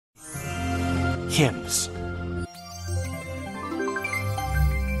hymns.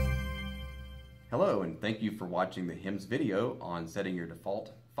 Hello, and thank you for watching the hymns video on setting your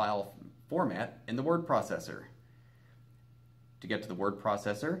default file format in the word processor. To get to the word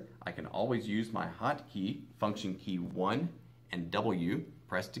processor, I can always use my hotkey, function key 1 and W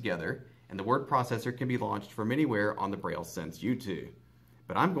pressed together, and the word processor can be launched from anywhere on the Braille Sense U2.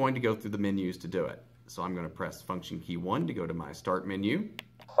 But I'm going to go through the menus to do it. So I'm going to press function key 1 to go to my start menu.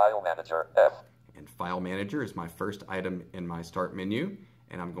 File Manager, F. And File Manager is my first item in my start menu.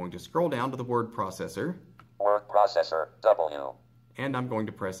 And I'm going to scroll down to the word processor. Word Processor, W. And I'm going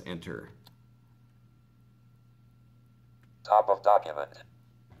to press Enter. Top of document.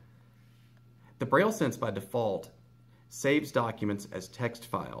 The Braille Sense by default saves documents as text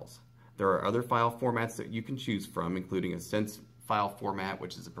files. There are other file formats that you can choose from, including a Sense file format,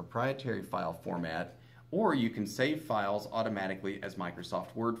 which is a proprietary file format, or you can save files automatically as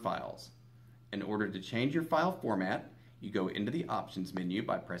Microsoft Word files. In order to change your file format, you go into the Options menu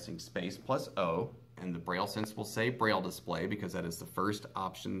by pressing space plus O, and the Braille Sense will say Braille Display because that is the first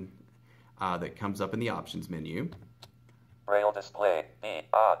option that comes up in the Options menu. Braille Display, B,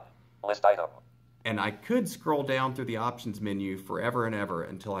 on, list item. And I could scroll down through the Options menu forever and ever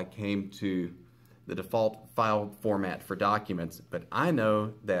until I came to the default file format for documents, but I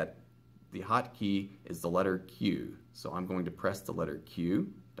know that the hotkey is the letter Q. So I'm going to press the letter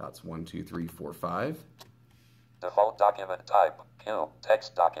Q, dots 1, 2, 3, 4, 5. Default document type, Q,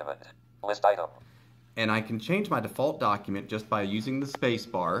 text document, list item. And I can change my default document just by using the space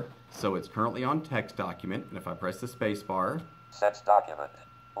bar. So it's currently on text document, and if I press the space bar, Sense document,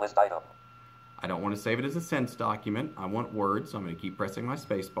 list item. I don't want to save it as a Sense document. I want Word, so I'm going to keep pressing my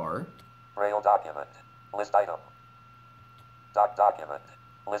space bar. Braille document, list item. Doc document,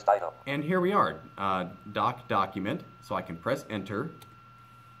 list item. And here we are, doc document, so I can press Enter.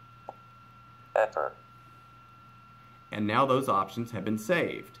 Enter. And now those options have been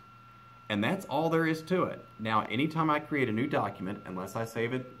saved. And that's all there is to it. Now, anytime I create a new document, unless I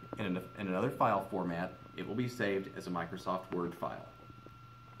save it in another file format, it will be saved as a Microsoft Word file.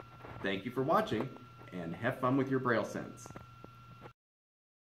 Thank you for watching, and have fun with your Braille Sense.